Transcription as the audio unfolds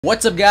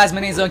What's up, guys?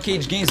 My name is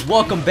unCAGEDgamez.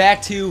 Welcome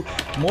back to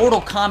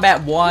Mortal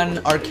Kombat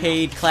 1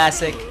 Arcade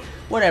Classic,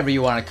 whatever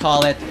you want to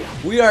call it.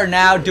 We are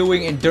now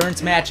doing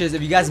endurance matches.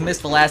 If you guys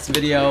missed the last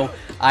video,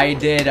 I'm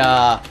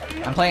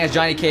playing as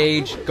Johnny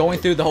Cage, going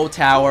through the whole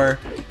tower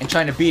and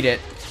trying to beat it.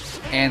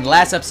 And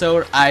last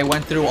episode, I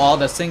went through all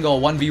the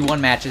single 1v1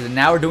 matches, and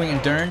now we're doing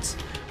endurance,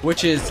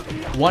 which is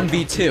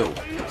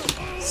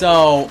 1v2.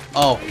 So,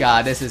 oh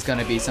god, this is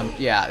gonna be some,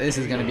 this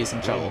is gonna be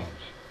some trouble.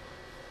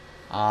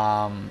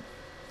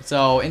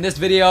 So in this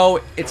video,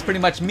 it's pretty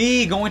much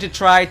me going to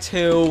try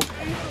to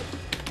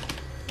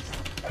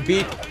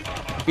beat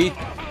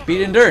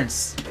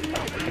endurance.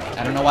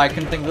 I don't know why I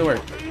couldn't think of the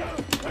word.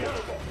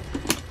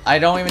 I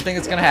don't even think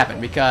it's gonna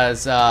happen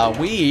because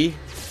we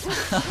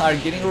are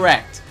getting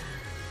wrecked.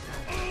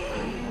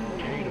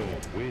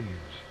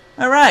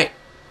 Alright.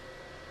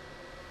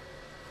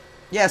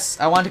 Yes,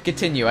 I want to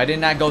continue. I did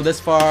not go this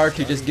far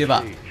to just give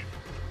up.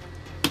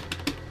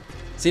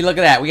 See, look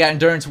at that. We got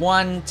endurance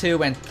 1,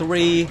 2, and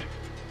 3.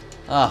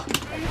 Oh,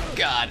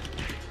 God.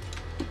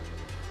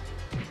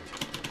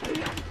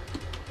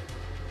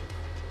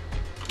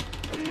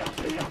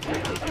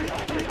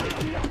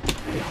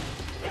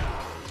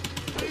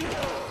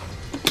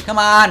 Come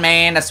on,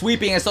 man. The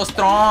sweeping is so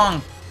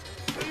strong.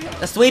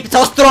 The sweep is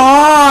so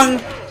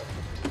strong.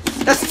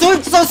 The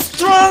sweep's so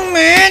strong,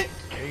 man.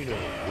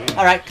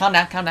 Alright, calm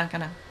down, calm down,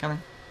 calm down, calm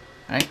down.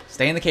 Alright,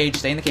 stay in the cage,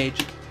 stay in the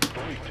cage.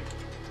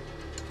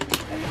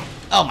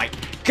 Oh my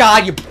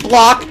god, you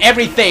block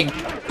everything.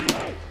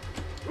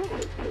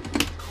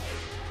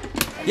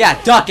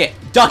 Yeah, duck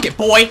it,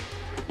 boy.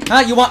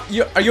 Huh?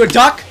 Are you a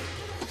duck?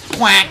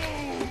 Quack,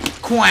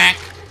 quack,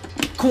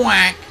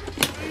 quack.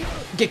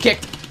 Get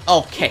kicked.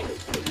 Okay.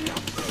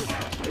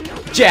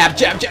 Jab,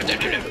 jab, jab, jab,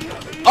 jab.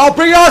 Oh,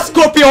 bring it on,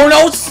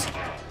 Scorpionos.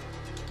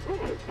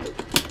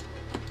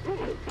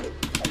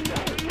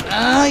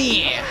 Oh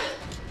yeah.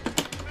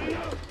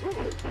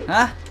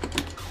 Huh?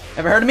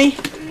 Ever heard of me?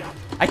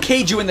 I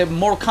caged you in the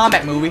Mortal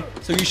Kombat movie,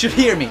 so you should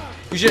hear me.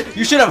 You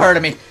should have heard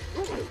of me.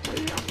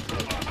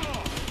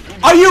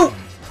 Are you?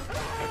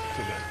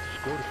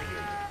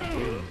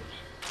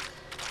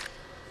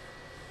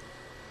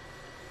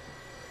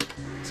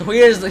 So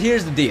here's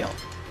the deal.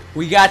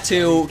 We got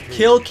to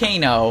kill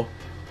Kano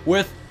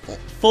with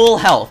full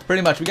health.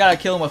 Pretty much, we gotta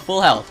kill him with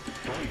full health.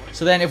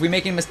 So then, if we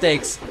make any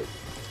mistakes,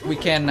 we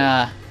can.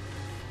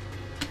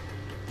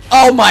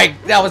 Oh my!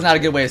 That was not a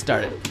good way to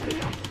start it.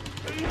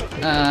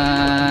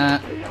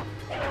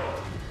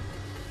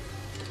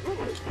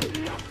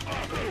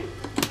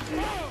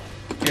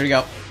 Here we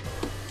go.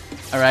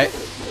 Alright.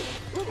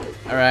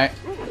 Alright.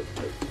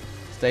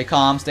 Stay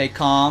calm, stay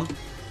calm.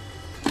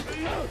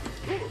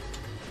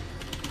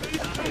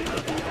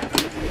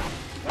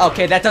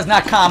 Okay, that does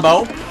not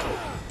combo.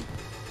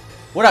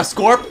 What up,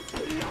 Scorp?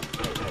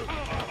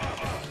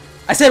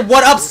 I said,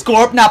 what up,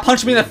 Scorp? Now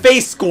punch me in the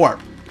face, Scorp.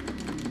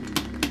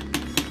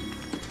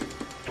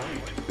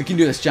 We can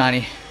do this,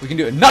 Johnny. We can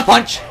do it. Nut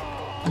punch!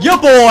 Ya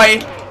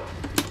boy!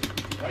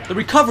 The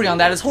recovery on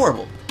that is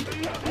horrible.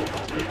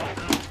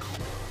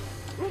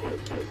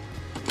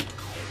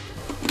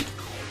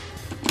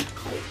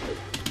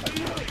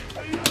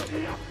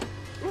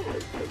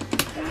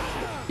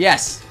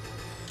 Yes.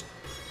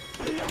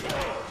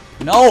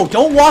 No,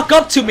 don't walk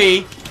up to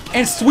me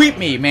and sweep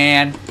me,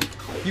 man.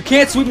 You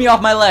can't sweep me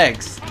off my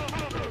legs.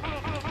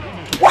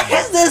 What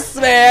is this,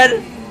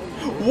 man?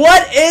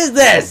 What is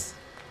this?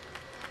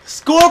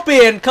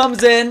 Scorpion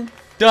comes in,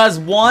 does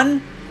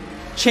one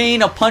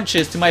chain of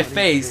punches to my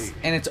face,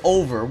 and it's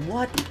over.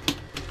 What?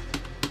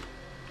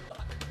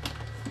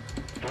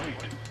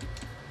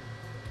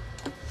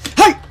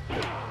 Hey!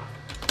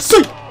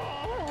 See!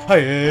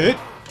 Hey!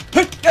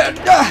 Hey!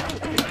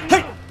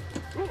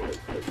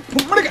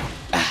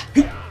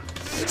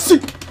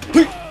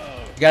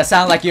 You gotta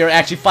sound like you're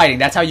actually fighting.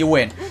 That's how you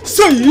win.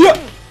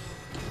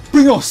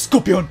 Bring on,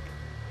 Scorpion.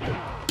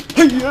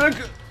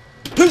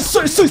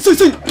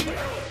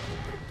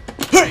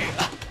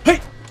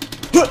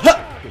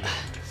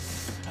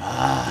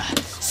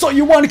 So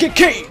you want to get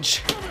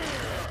Cage?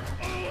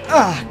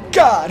 Ah,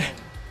 God.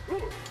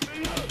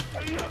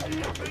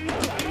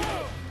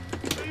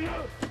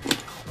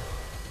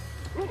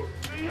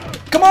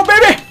 Come on,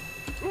 baby.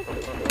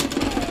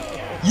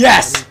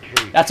 Yes.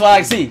 That's what I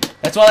like to see.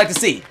 That's what I like to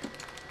see.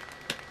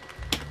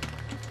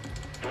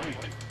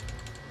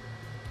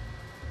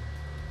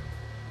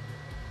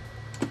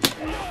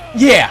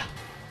 Yeah.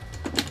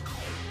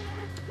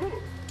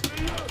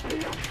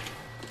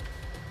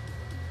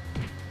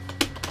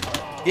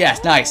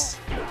 Yes, nice.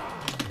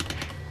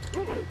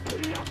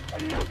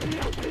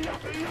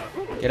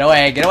 Get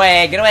away, get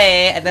away, get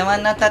away. I don't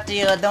wanna touch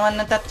you, I don't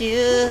wanna touch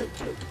you.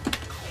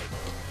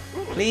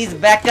 Please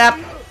back up.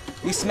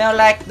 You smell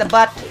like the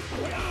butt.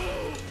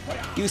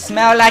 You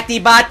smell like the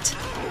butt.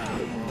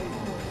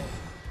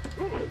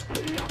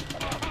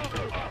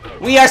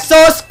 We are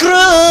so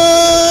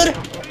screwed.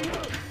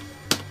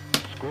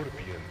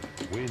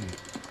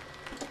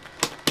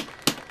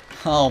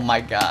 Oh my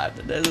god.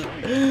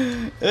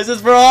 This is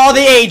for all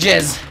the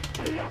ages.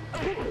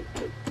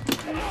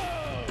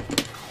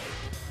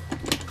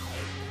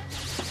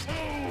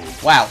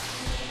 Wow.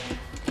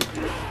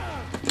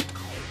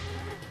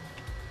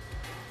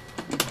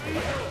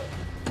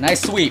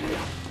 Nice sweep.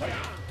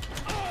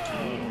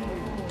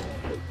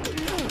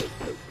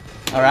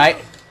 Alright.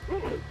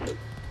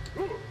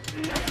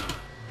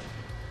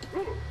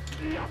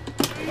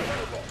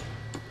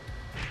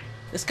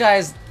 This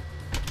guy's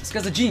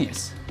a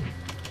genius.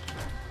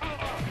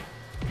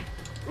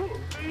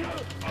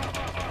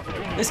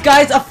 This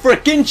guy's a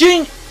freaking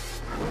genius.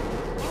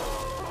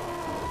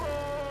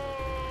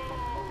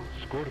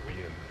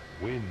 Scorpion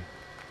win.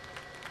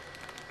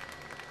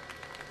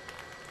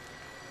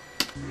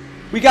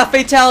 We got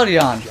fatality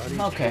on.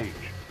 Okay.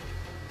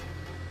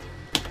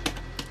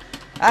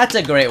 That's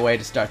a great way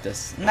to start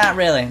this. Not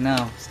really.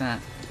 No, it's not.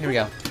 Here we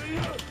go.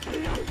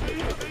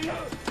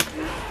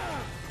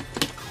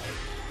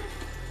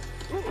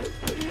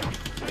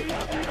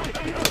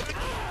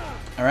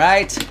 All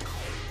right.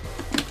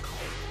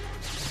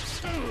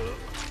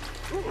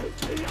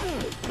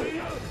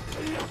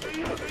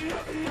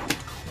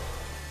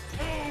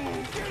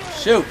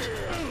 Shoot.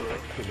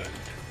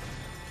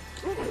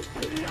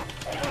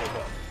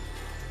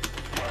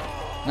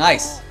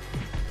 Nice.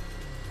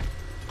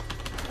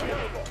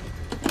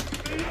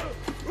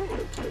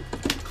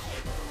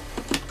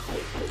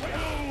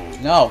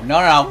 No.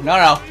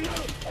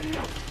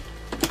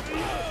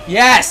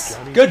 Yes!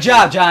 Good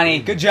job, Johnny.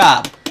 Good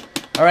job.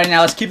 Alright,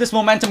 now let's keep this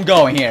momentum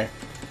going here.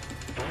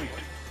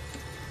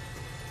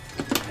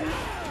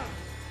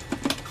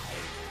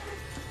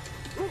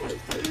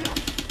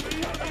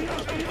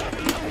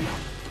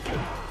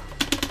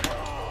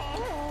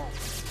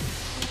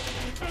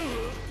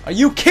 Are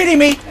you kidding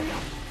me?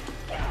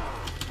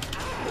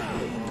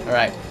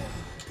 Alright.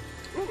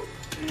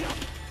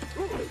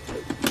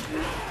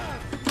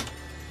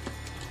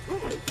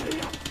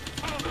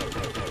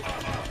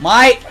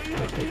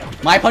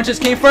 My punches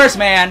came first,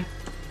 man.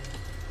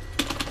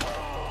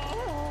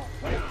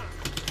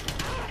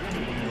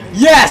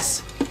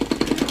 Yes!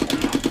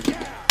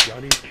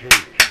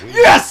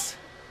 Yes!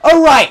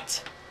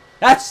 Alright!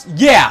 That's,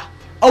 yeah.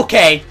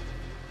 Okay.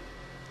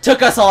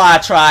 Took us a lot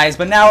of tries,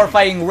 but now we're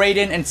fighting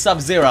Raiden and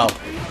Sub-Zero.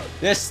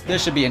 This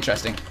should be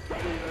interesting.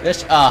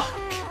 This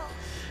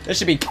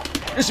should be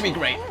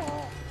great.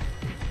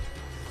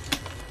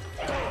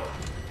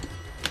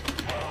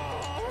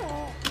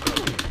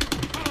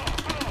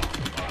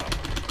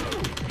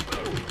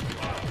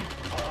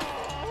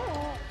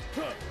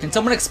 Can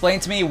someone explain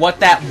to me what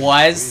that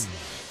was?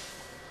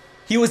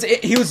 He was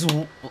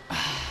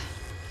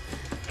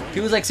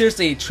like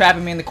seriously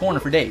trapping me in the corner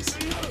for days.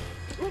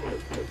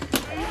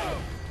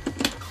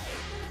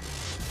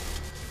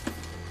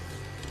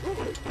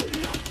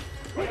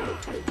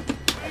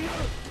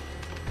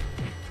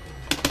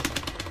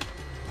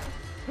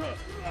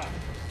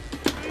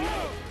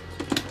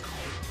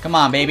 Come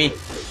on, baby.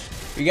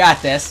 We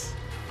got this.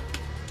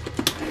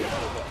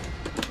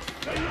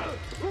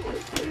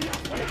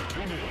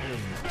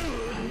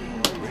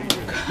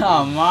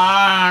 Come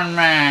on,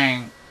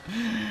 man.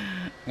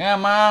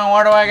 Come on,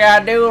 what do I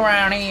gotta do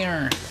around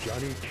here?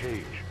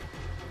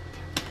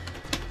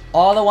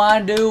 All I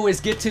wanna do is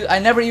get to... I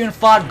never even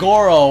fought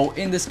Goro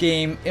in this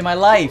game in my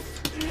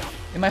life.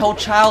 In my whole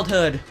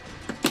childhood.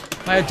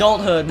 My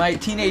adulthood, my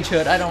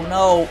teenagehood, I don't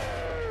know.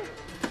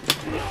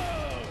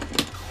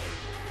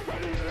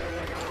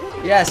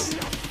 Yes.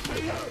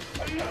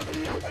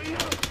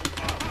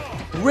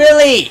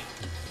 Really?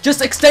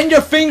 Just extend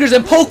your fingers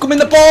and poke them in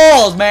the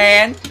balls,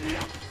 man.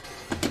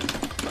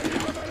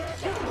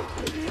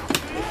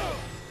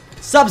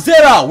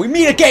 Sub-Zero, we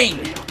meet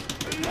again.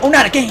 Oh,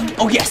 not again.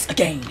 Oh, yes,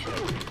 again.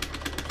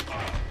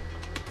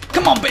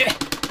 Come on, baby.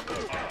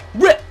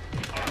 Rip.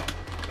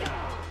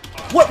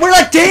 What? We're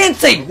like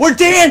dancing. We're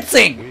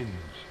dancing.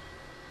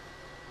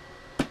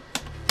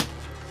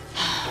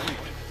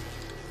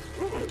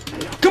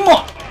 Come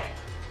on.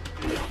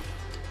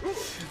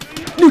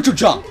 Neutral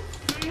jump.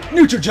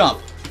 Neutral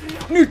jump.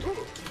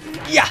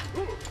 Yeah.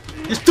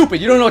 You're stupid.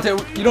 You don't know what to.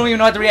 You don't even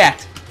know how to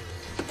react.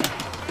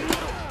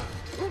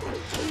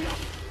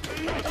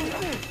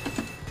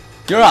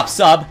 You're up,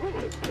 Sub.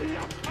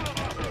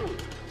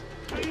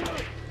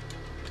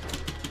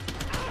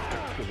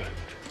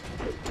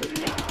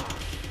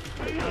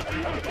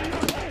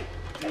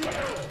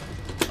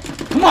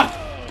 Come on.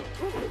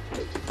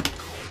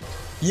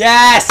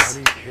 Yes.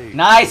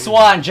 Nice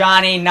one,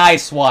 Johnny.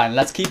 Nice one.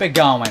 Let's keep it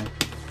going.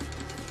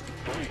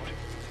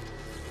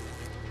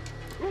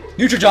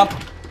 Neutral jump.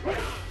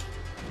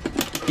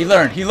 He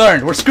learned. He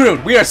learned. We're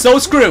screwed. We are so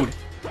screwed.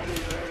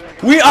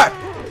 We are.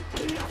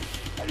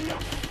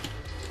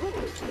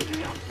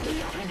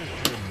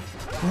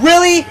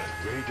 Really?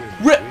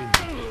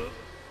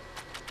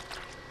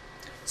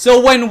 So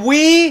when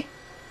we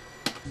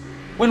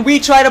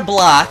try to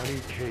block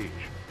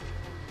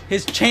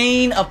his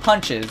chain of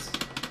punches,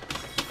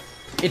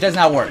 it does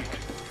not work.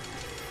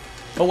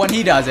 But when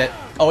he does it,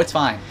 oh, it's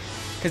fine.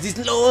 Because he's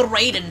Lord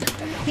Raiden.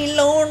 He's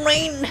Lord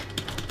Raiden.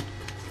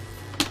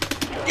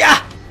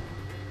 Yeah!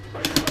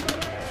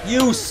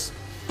 Use.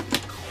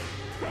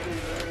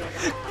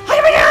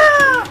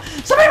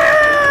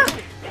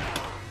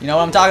 You know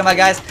what I'm talking about,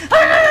 guys?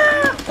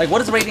 Ah! Like,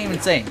 what is Raiden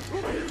even saying?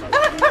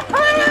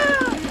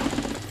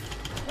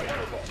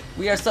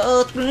 We are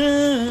so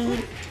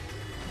screwed.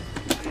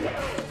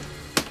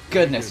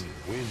 Goodness.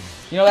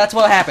 You know, that's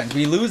what happens.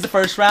 We lose the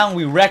first round,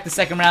 we wreck the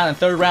second round, and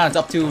third round it's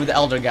up to the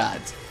Elder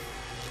Gods.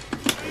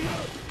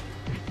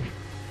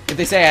 If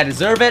they say I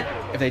deserve it,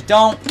 if they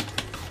don't,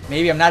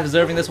 maybe I'm not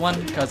deserving this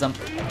one, because I'm...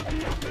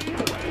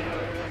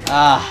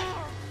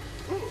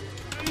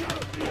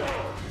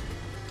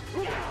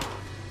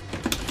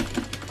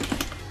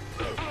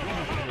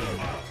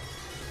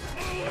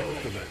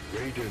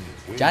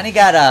 Johnny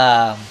got,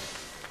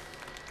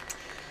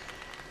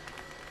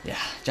 yeah,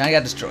 Johnny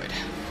got destroyed.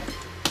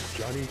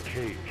 Johnny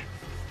Cage.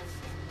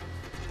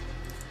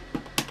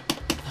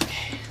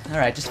 Okay,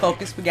 alright, just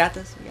focus. We got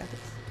this. We got this.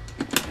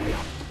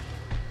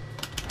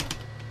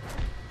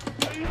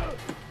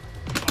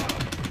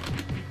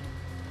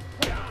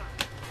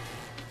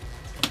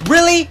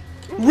 Really?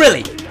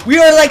 Really? We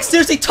are like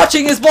seriously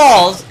touching his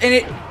balls and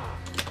it...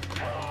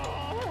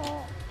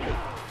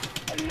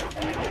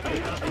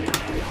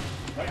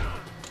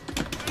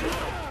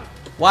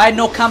 Why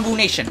no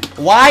combination?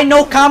 Why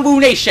no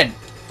combination?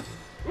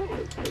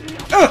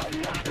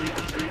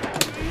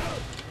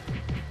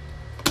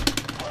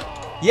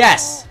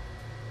 Yes.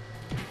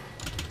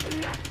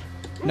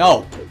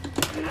 No.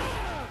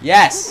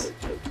 Yes.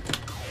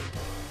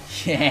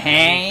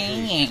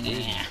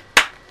 That's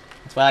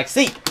what I like to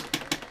see. Here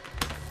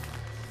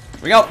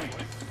we go.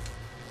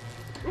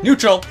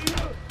 Neutral.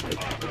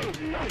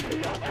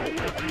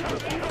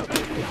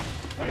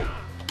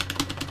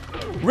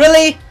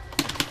 Really?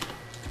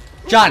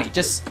 Johnny,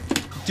 just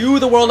do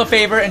the world a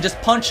favor and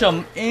just punch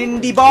him in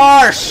the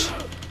barsh.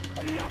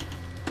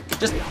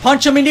 Just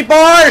punch him in the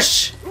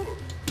barsh.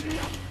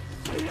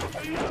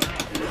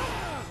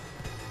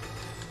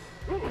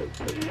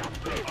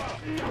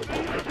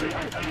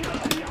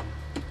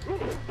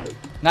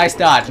 Nice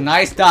dodge.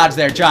 Nice dodge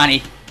there,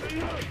 Johnny.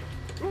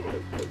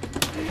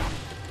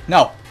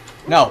 No.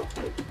 No.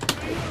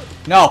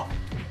 No.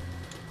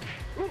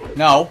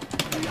 No.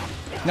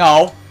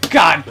 No.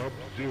 God.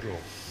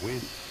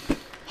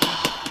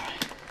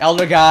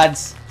 Elder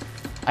Gods.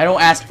 I don't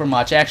ask for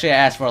much. Actually, I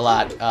ask for a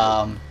lot.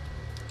 All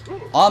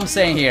I'm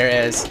saying here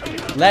is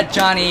let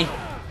Johnny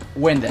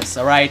win this,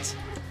 alright?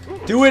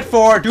 Do it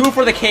for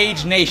the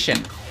Cage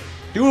Nation.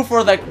 Do it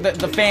for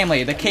the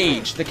family, the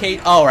Cage.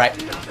 Alright.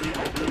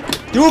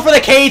 Do it for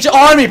the Cage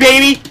Army,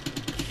 baby!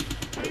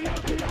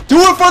 Do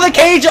it for the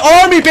Cage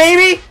Army,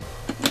 baby!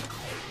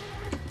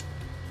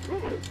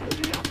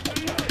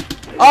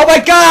 Oh my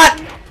god!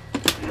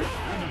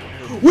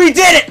 We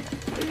did it!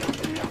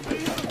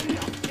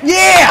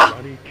 Yeah!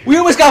 We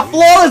almost got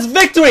flawless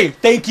victory!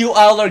 Thank you,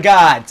 Elder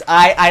Gods.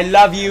 I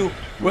love you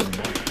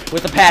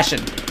with a passion.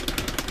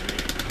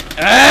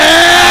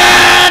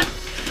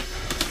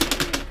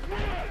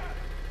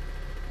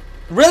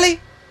 Really?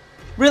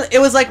 Really? It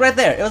was like right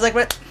there. It was like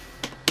right...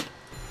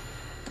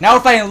 Now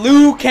we're fighting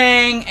Liu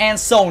Kang and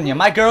Sonya.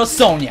 My girl,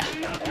 Sonya.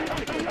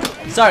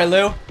 Sorry,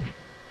 Liu.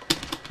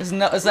 It's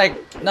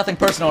like nothing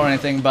personal or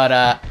anything, but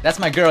that's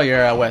my girl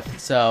you're with,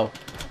 so...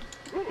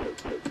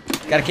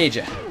 Gotta cage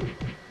ya.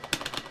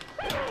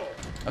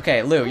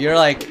 Okay, Liu, you're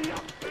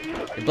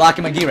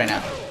blocking my gi right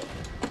now.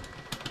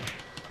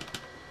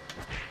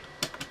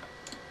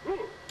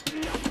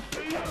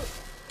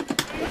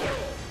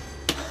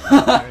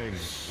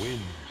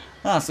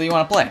 Oh, so you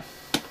want to play?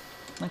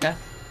 Okay.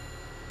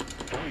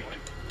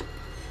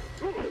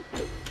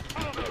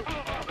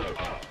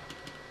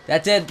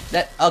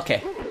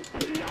 Okay.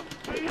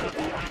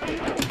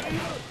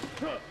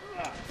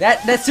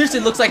 That seriously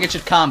looks like it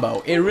should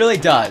combo. It really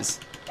does.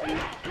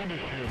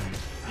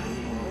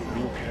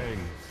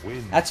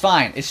 That's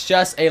fine. It's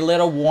just a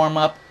little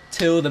warm-up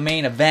to the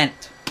main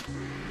event.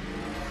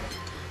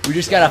 We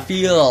just gotta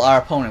feel our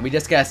opponent. We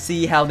just gotta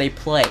see how they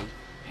play.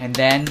 And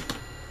then,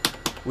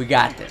 we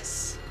got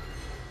this.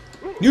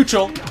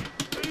 Neutral.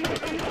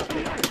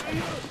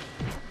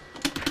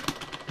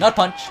 Nut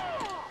punch.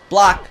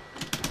 Block.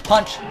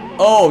 Punch.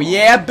 Oh,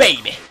 yeah,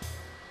 baby.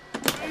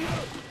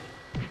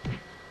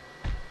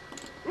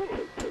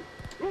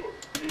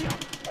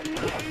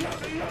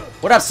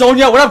 What up,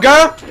 Sonya? What up,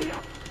 girl?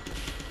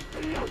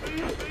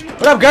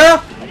 What up,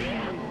 girl?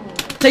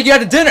 Take you out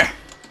to dinner.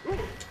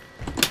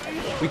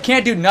 We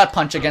can't do nut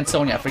punch against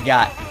Sonya, I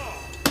forgot.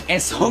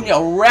 And Sonya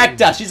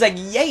wrecked us. She's like,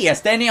 yeah,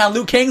 standing on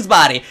Liu Kang's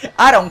body.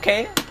 I don't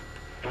care.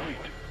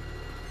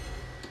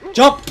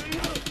 Jump.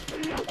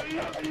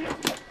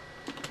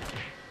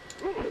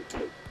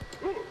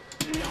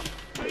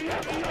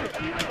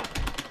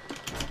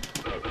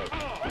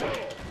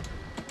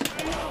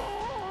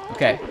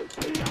 Okay.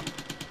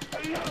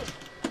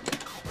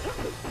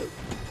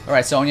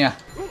 Alright, Sonya.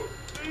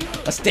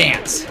 Let's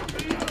dance.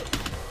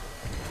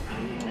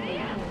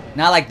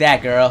 Not like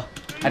that, girl.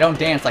 I don't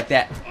dance like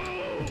that.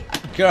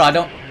 Girl, I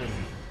don't...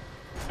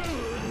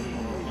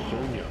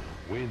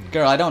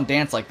 Girl, I don't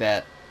dance like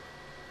that.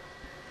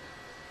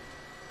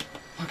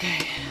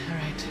 Okay,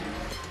 alright.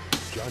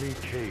 Johnny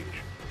Cage.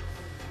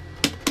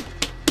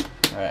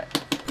 Alright.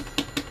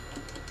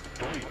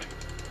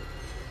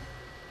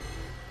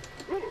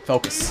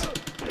 Focus.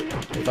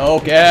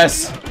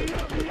 Focus.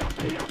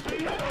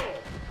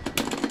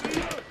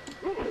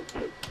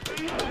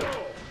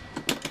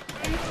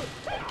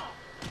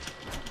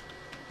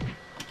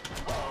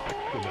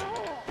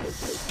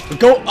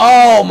 Go.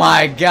 Oh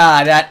my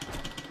god,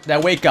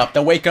 that wake up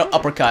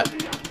uppercut.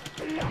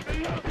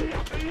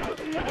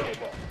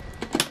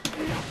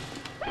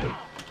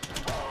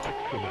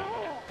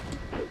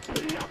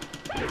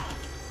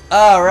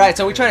 Alright,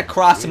 so we tried to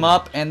cross him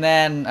up, and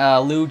then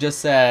Lou just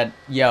said,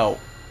 yo,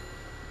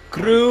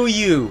 Gru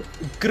you.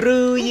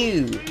 Gru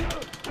you.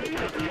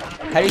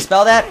 How do you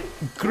spell that?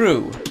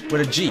 Gru,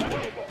 with a G.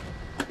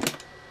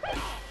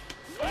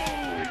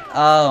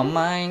 Oh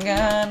my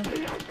god.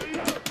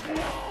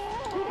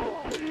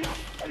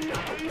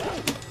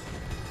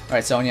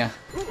 Alright, Sonya.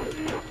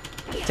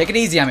 Take it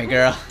easy on me,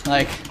 girl.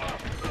 Like,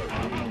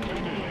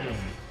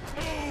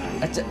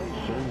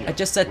 I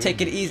just said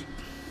take it easy.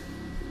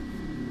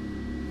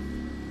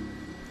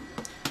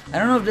 I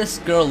don't know if this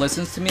girl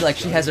listens to me, like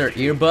she has her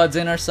earbuds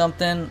in or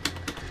something,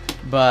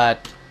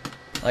 but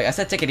like I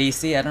said take it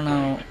easy, I don't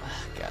know.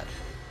 Oh, God.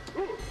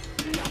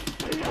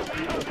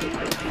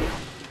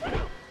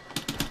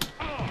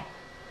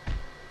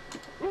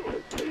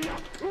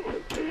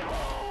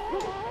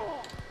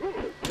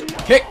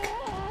 Kick!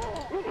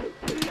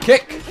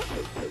 Kick!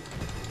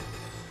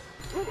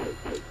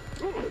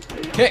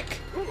 Kick!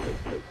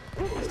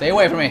 Stay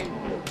away from me!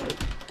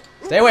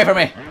 Stay away from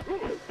me!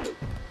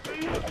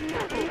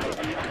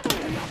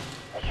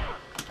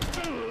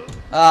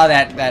 Oh,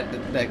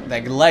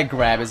 that leg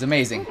grab is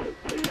amazing.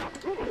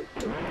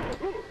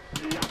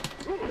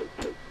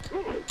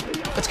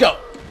 Let's go.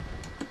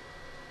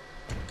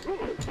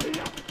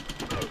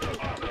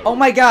 Oh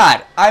my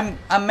god, I'm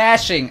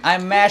mashing.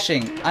 I'm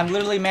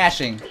literally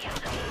mashing.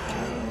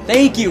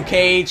 Thank you,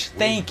 Cage.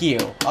 Thank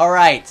you. All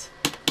right.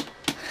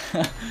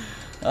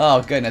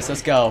 Oh goodness,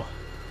 let's go.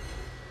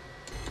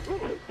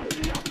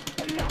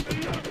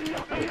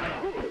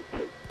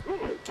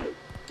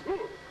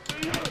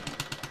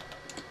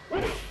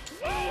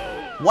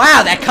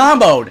 Wow, that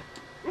comboed!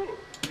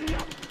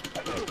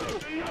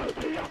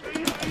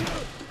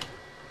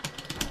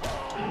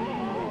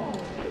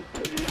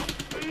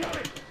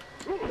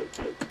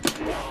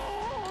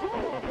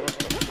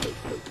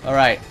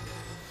 Alright.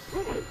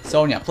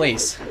 Sonya,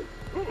 please.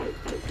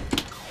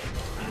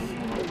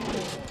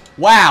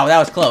 Wow, that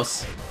was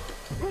close.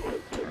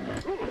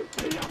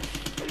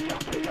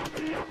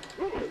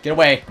 Get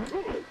away.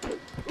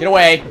 Get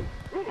away.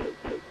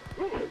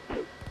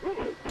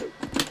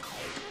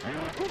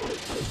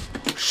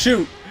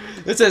 Shoot!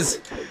 This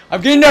is... I'm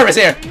getting nervous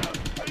here!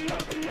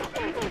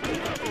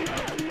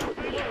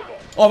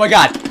 Oh my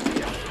god!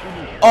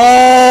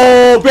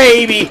 Oh,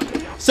 baby!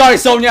 Sorry,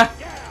 Sonya!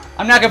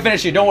 I'm not gonna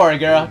finish you. Don't worry,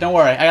 girl. Don't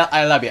worry.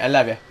 I love you. I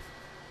love you.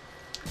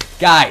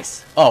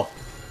 Guys. Oh.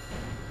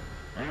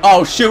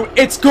 Oh, shoot.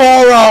 It's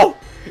Goro!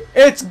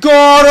 It's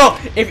Goro!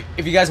 If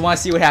you guys want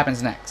to see what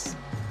happens next.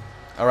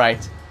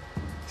 Alright.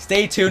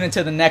 Stay tuned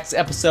until the next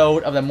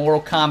episode of the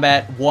Mortal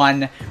Kombat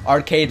 1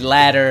 Arcade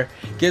Ladder.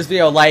 Give this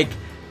video a like.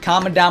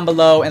 Comment down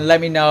below and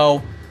let me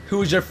know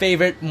who's your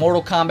favorite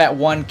Mortal Kombat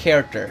 1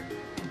 character.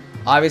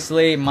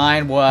 Obviously,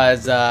 mine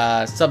was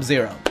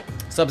Sub-Zero.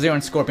 Sub-Zero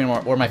and Scorpion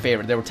were my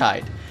favorite. They were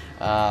tied.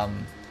 But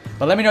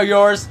let me know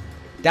yours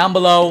down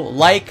below.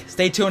 Like,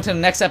 stay tuned to the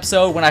next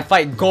episode when I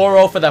fight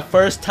Goro for the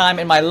first time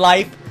in my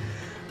life.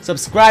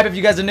 Subscribe if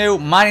you guys are new.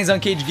 My name's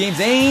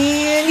unCAGEDgamez,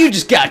 and you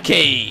just got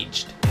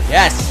caged.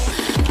 Yes.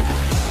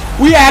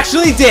 We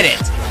actually did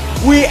it.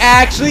 We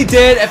actually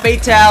did a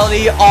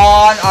fatality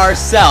on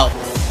ourselves.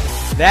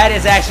 That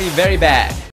is actually very bad.